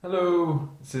Hello,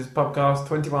 this is podcast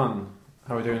 21.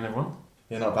 How are we doing, everyone?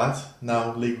 Yeah, not bad.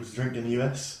 Now legal to drink in the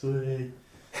US. Whee.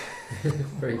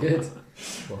 Very good.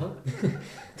 What?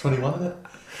 21, isn't it?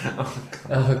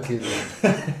 Oh, goodness.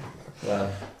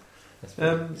 Wow.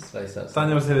 That's space up.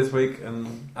 Daniel's here this week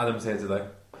and Adam's here today.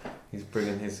 He's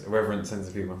bringing his irreverent sense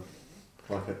of humour,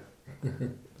 Like it.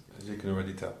 as you can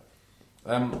already tell.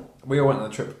 We all went on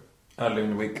a trip earlier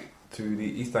in the week to the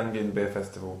East Anglian Beer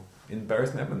Festival in Bury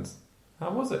St Edmunds. How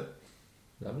was it?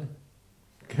 Lovely.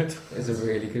 Good. It was a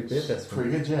really good beer festival.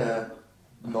 Pretty good, yeah.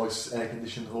 Nice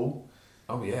air-conditioned hall.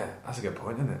 Oh yeah, that's a good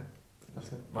point, isn't it? That's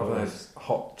it. Rather than those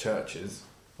hot churches,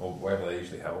 or wherever they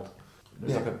usually held. It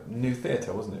was Yeah. like a new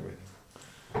theatre, wasn't it,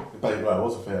 really? Well, it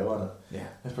was a theatre, wasn't it? Yeah.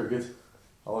 It's pretty good.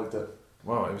 I liked it.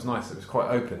 Well, it was nice. It was quite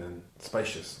open and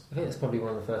spacious. I think it's probably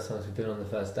one of the first times we've been on the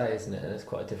first day, isn't it? And it's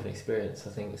quite a different experience.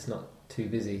 I think it's not too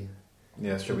busy.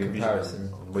 Yeah, it's true. In We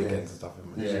comparison. on weekends and stuff.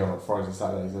 Isn't we? Usually Yeah. on Fridays and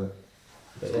Saturdays, isn't it?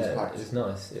 But It was yeah, packed. it was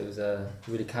nice. It was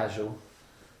really casual,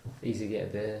 easy to get a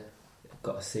beer,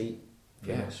 got a seat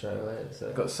pretty Yeah. much straight away.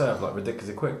 So Got served like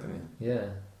ridiculously quick, didn't you? yeah,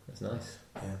 that's nice.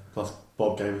 Yeah. Plus,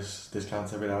 Bob gave us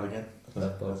discounts every now and again.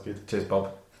 Love Bob. That's good. Cheers,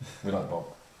 Bob. We like Bob.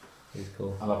 He's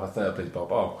cool. I love a third, please,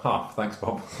 Bob. Oh, half. Thanks,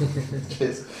 Bob.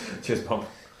 Cheers. Cheers, Bob.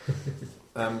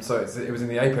 So it was in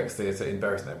the Apex Theatre in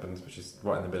Bury St Edmunds, which is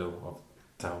right in the middle of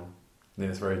town, near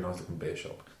this very nice looking beer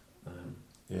shop.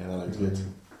 Yeah, that looks good.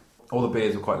 All the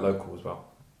beers were quite local as well.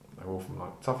 They were all from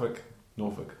like Suffolk,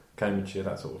 Norfolk, Cambridgeshire,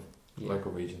 that sort of Yeah.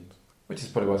 local regions. Which is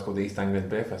probably why it's called the East Anglian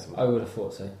Beer Festival. I would have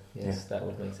thought so. Yes, that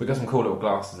would make sense. We got some cool little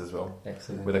glasses as well,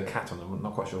 Excellent. with a cat on them. I'm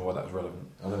not quite sure why that was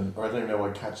relevant. I don't even know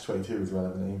why Catch 22 is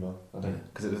relevant either. I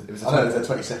don't. Because it was I know it's at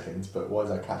 20 seconds, but why is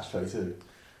that Catch 22?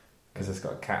 because it's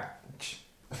got a cat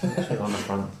on the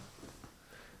front.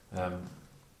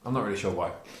 I'm not really sure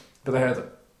why, but they had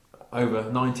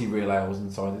over 90 real ales and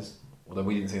ciders. Although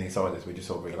we didn't see any ciders, we just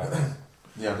saw real ales,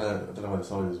 Yeah, I don't know where the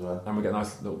ciders were. and we get a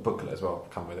nice little booklet as well,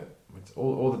 come with it, with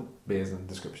all the beers and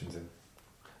descriptions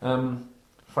in.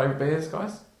 Favourite beers,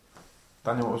 guys?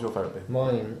 Daniel, what was your favourite beer?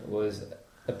 Mine was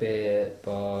a beer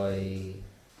by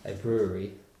a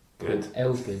brewery Good. called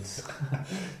Elgoods.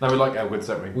 No, we like Elgoods,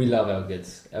 don't we? We love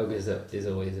Elgoods. Elgoods is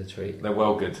always a treat. They're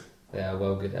well good. They are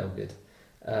well good, Elgood.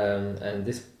 And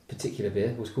this particular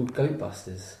beer was called Goat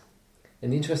Busters.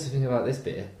 And the interesting thing about this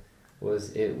beer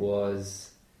was it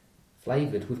was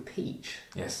flavoured with peach.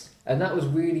 Yes. And that was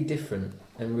really different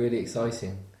and really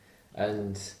exciting.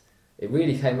 And it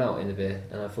really came out in the beer.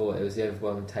 And I thought it was the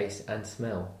overwhelming taste and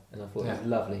smell. And I thought it was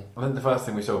lovely. I think the first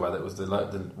thing we saw about it was the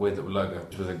weird little logo,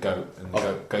 which was a goat and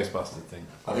the Ghostbusters thing.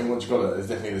 I think once you got it, it's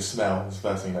definitely the smell. It's the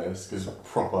first thing I noticed because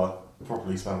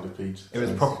properly smelled of peach. It was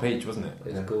So proper peach, wasn't it? It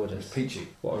was Yeah. It was gorgeous. peachy.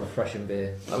 What a refreshing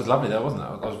beer. That was lovely though, wasn't it?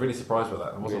 I was really surprised by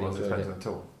that. It wasn't what I was Really enjoyed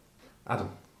expecting at all.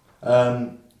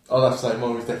 Adam. I'd have to say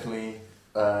mine was definitely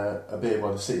a beer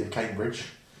by the city of Cambridge.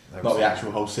 That Not was- the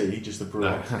actual whole city, just the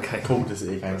brewery No, okay. called the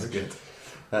city of That's Cambridge.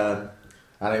 good.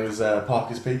 And it was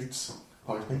Parker's Peace.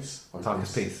 Parker's Peace?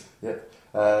 Target's piece. They've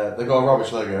got a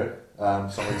rubbish logo for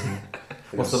some reason.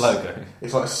 What's the logo?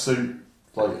 It's like a suit,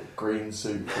 like green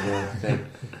suit for the thing.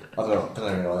 I don't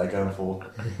know what they're going for.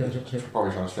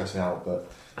 Probably trying to stress me out,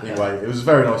 but anyway, it was a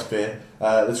very nice beer.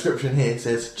 The description here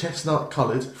says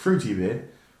chestnut-coloured fruity beer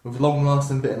with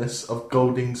long-lasting bitterness of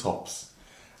Goldings hops.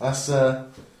 That's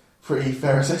pretty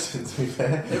fair assessment, to be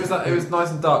fair. It was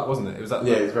nice and dark, wasn't it? It was that.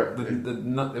 Yeah, it was very-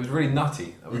 it was really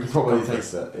nutty. That was You can the probably comfort.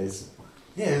 taste it.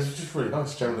 It was just really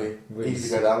nice. Generally Really easy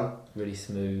to go down. Really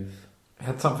smooth. It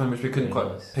had something which we couldn't Very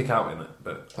quite nice. pick out in it,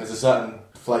 but There's a certain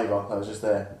flavour that was just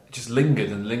there. it just lingered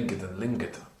and lingered and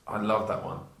lingered. I love that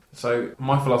one. So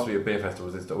my philosophy of beer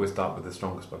festivals is to always start with the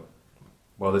strongest one.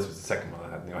 Well, this was the second one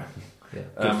I had anyway.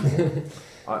 Yeah.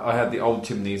 I had the Old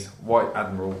Chimneys White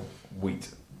Admiral Wheat.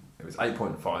 It was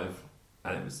 8.5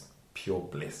 and it was pure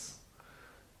bliss.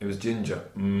 It was ginger.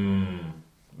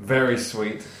 Very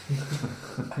sweet.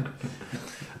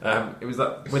 It was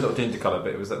that weird little ginger colour,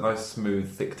 but it was that nice,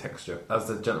 smooth, thick texture. As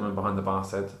the gentleman behind the bar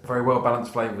said, very well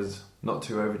balanced flavours, not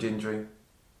too over gingery,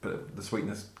 but the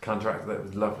sweetness counteracted that. It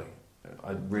was lovely.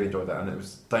 I really enjoyed that, and it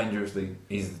was dangerously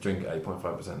easy to drink at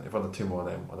 8.5%. If I had two more of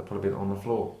them, I'd have probably been on the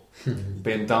floor,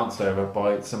 being danced over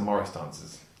by some Morris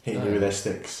dancers. Hitting you with their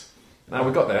sticks. Now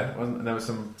we got there, and there was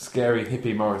some scary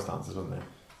hippie Morris dancers, wasn't there?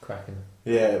 Cracking.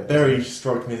 Yeah, Bury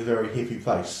struck me as a very hippie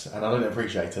place, and I don't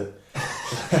appreciate it.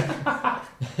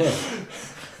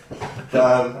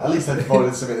 But at least they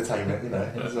provided some entertainment, you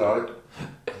know. It's alright.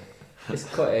 It's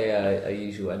quite a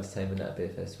usual entertainment at a beer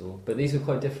festival, but these were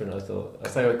quite different. I thought.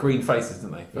 Because they were green faces,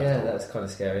 didn't they? first of Yeah, all? that was kind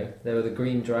of scary. They were the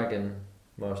Green Dragon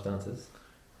Morris dancers.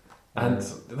 And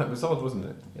that was odd, wasn't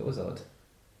it? It was odd,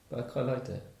 but I quite liked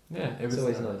it. Yeah, it It's was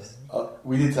always nice.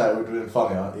 We did say it would have been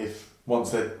funnier if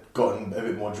once they'd gotten a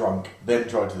bit more drunk, then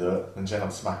tried to do it, and just end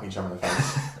up smacking each other in the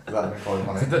face. That would have been quite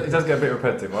funny. It does get a bit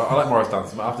repetitive. I like Morris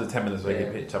dancing, but after 10 minutes where you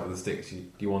Yeah. hit each other with the sticks,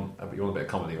 you want a bit of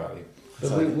comedy value. But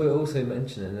So- we're also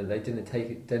mentioning that they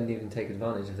didn't even take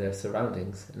advantage of their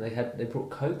surroundings, and they brought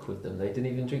Coke with them. They didn't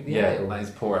even drink the ale. That is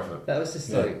poor effort. That was just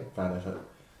Yeah, like fan effort.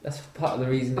 that's part of the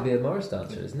reason to be a Morris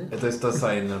dancer, isn't it? It does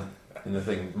say in the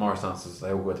thing, Morris dancers,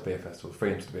 they all go to beer festivals,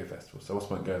 free entry to beer festivals. So what's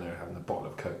the point going there and having a bottle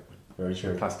of Coke Very with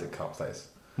true. plastic cups? That is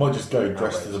Might just go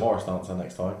dressed Outrage. as a Morris dancer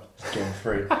next time. Just get him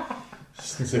free.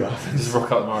 Just see what happens. just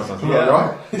rock up the Morris dancers. Yeah,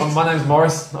 right. My name's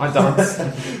Morris. I dance.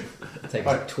 Take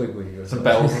a twig with you or Some something.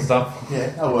 bells and stuff. Yeah,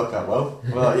 that'll work out well.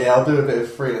 Well, yeah, I'll do a bit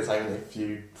of free entertainment if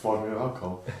you provide me with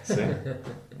alcohol. See,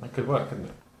 that could work, couldn't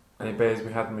it? Any beers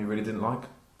we had and we really didn't like?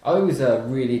 I was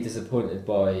really disappointed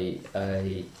by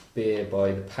a beer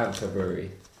by the Panther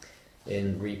Brewery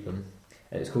in Reepham,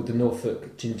 and it's called the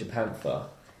Norfolk Ginger Panther.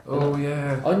 Oh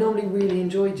yeah, I normally really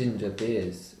enjoy ginger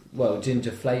beers, well,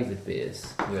 ginger flavoured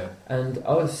beers, yeah. and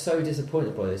I was so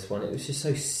disappointed by this one. It was just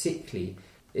so sickly.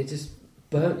 It just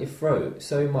burnt your throat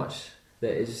so much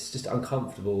that it was just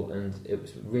uncomfortable, and it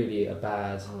was really a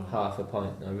bad half a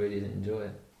pint. I really didn't enjoy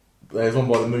it. There's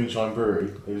one by the Moonshine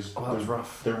Brewery. It was, Oh, that was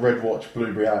rough. the Red Watch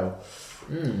Blueberry Ale.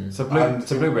 Mm. So And-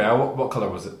 blueberry ale. What colour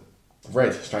was it?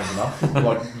 Red, strange enough.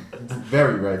 Like,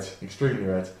 very red. Extremely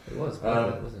red. It was,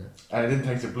 Um, wasn't it? And it didn't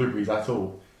taste of blueberries at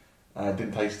all. And it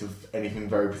didn't taste of anything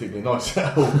very particularly nice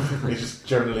at all. It's just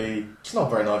generally, it's not a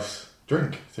very nice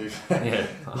drink, to be fair. Yeah,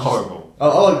 horrible. I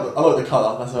like the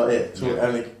colour, that's about it. It's the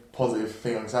only positive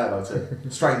thing I can say about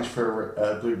it. Strange for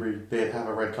a blueberry beer to have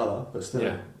a red colour, but still.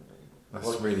 Yeah, that's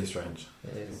really strange.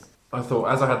 It is. I thought,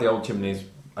 as I had the Old Chimneys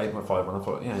 8.5 one, I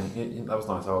thought, yeah, that was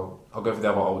nice. I'll go for the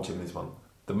other Old Chimneys one,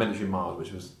 the Military Mild,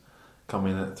 which was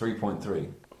coming in at 3.3,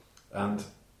 and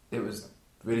it was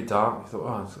really dark. You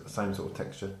thought, oh, it's got the same sort of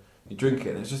texture. You drink it,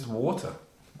 and it's just water.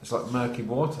 It's like murky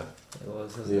water. It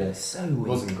was, wasn't Yeah. it? So It weak.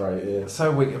 wasn't great, yeah. It's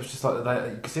so weak. It was just like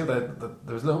you could see there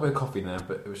was a little bit of coffee in there,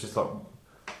 but it was just like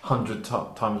 100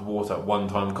 times water, 1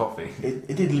 time coffee. It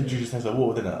did literally just taste like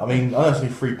water, didn't it? I mean, I know it's only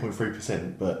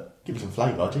 3.3%, but give it some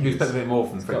flavour. You expect a bit more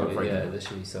from It's got to be- 3.3. yeah, there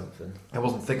should be something. It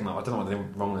wasn't thick enough. I don't know what they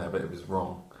did wrong there, but it was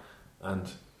wrong.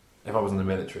 And if I was in the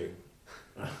military,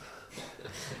 You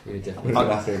were We're definitely not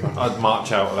happy about it. I'd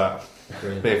march out of that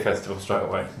brilliant. beer festival straight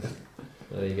away.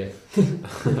 There you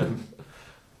go.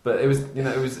 But it was,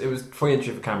 it was free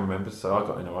entry for camera members, so I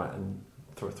got in alright, and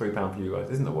 £3 for you guys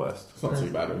isn't the worst. It's not too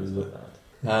bad, is it?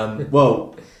 Bad.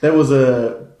 Well, there was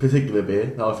a particular beer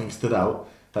that I think stood out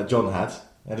that John had.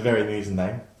 It had a very amusing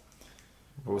name.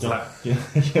 What was John, that? Yeah,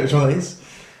 you know which one that is?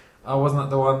 Oh, wasn't that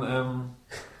the one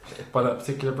by that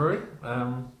particular brewery?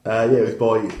 Yeah, it was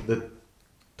by the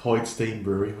Tide Steam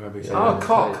Brewery, whoever you say. Oh, that.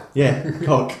 cock. Yeah,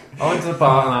 cock. I went to the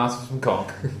bar and asked for some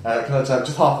cock. Can I say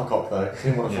just half a cock though?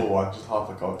 Didn't want a full Yeah. one, just half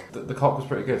a cock. The cock was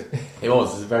pretty good. It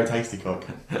was. It's a very tasty cock.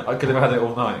 I could have had it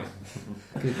all night.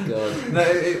 Good God. No,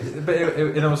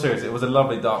 in all seriousness, it was a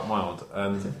lovely dark mild,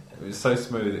 and it was so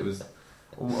smooth. It was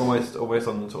almost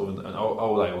on sort of an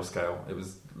old ale scale. It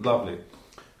was lovely.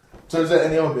 So, is there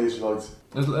any other beers you liked?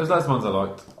 There's loads of ones I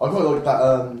liked. I quite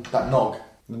liked that nog.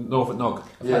 Norfolk Nog,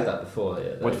 I've Yeah. had that before,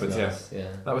 yeah. That Woodford's, was nice,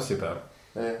 yeah. that was superb.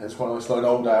 Yeah, it's quite nice, like an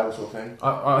old ale sort of thing.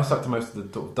 I stuck to most of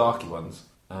the sort of darky ones,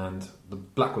 and the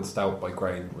Blackwood Stout by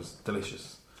Grain was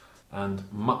delicious. And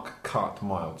Muck Cut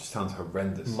Mild just sounds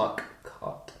horrendous. Muck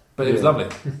cut. But it was Yeah. lovely.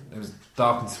 It was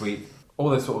dark and sweet. All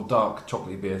those sort of dark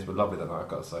chocolatey beers were lovely that night, I've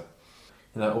got to say.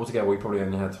 Altogether we probably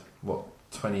only had,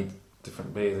 20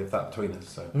 different beers, if that, between us.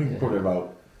 So I think Yeah. probably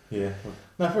about, no,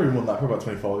 probably more than that, probably about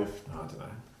 25. I don't know,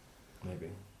 maybe.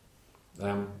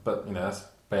 But that's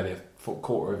barely a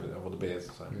quarter of all the beers.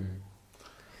 So Mm.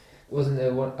 Wasn't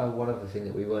there one other thing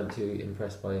that we weren't too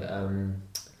impressed by?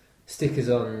 Stickers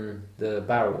on the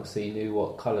barrels so you knew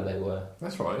what colour they were.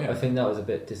 that's right. I Yeah, think that was a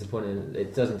bit disappointing.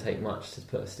 It doesn't take much to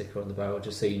put a sticker on the barrel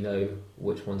just so you know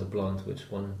which ones are blonde, which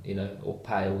one, or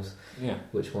pales, yeah.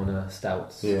 which one are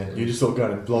stouts. Yeah, you just sort of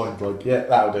going in blind, like, yeah,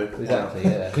 that'll do. Exactly,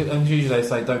 yeah. And usually they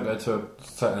say don't go to a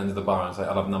certain end of the bar and say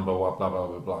I'll have number blah blah blah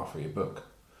blah blah for your book.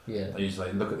 Yeah. They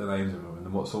usually look at the names of them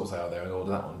and what sorts they are there and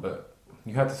order that one. But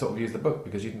you had to sort of use the book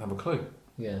because you didn't have a clue.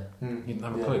 Yeah. Mm. You didn't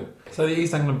have a Yeah. clue. So the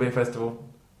East Anglia Beer Festival,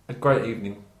 a great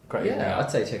evening. Great evening. Yeah,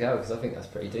 I'd say check it out because I think that's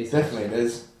pretty decent. Definitely,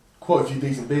 there's quite a few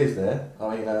decent beers there.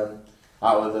 I mean, out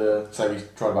of the, say we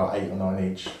tried about 8 or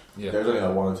 9 each, Yeah. there was only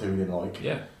like 1 or 2 we didn't like.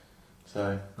 Yeah.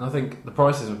 So, And I think the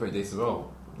prices were pretty decent as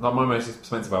well. Like my most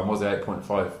expensive one was the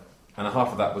 8.5, and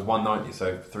half of that was $1.90, so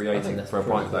I think $3.80 that's for a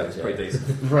pretty pint of that good, is pretty yeah.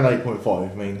 decent. for an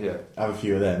 8.5, I mean, Yeah. have a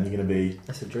few of them, you're going to be,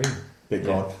 That's a dream. bit Yeah.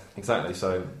 gone. Exactly.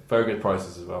 So very good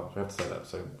prices as well. We have to say that.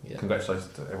 So Yeah.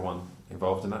 congratulations to everyone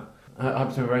involved in that. I hope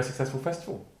it's been a very successful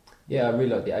festival. Yeah, I really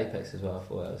like the Apex as well. I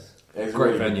thought that was It's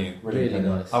Great venue. really good.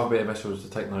 nice. Other beer vegetables to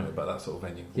take note about that sort of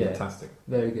venue. Yeah. Fantastic.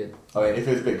 Very good. I mean, if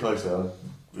it was a bit closer,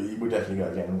 we'd definitely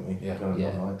go again, wouldn't we? Yeah. Go on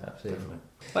Yeah, night. absolutely. Definitely.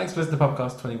 Thanks for listening to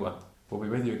Pubcast 21. We'll be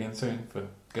with you again soon for,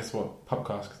 guess what,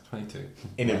 Pubcast 22.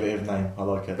 Innovative name, I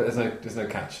like it. But there's no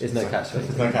catch. There's no So catch.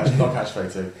 There's no catch, not catch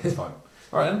 32. It's fine.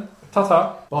 Alright then.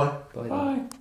 Ta-ta. Bye. Bye. Bye.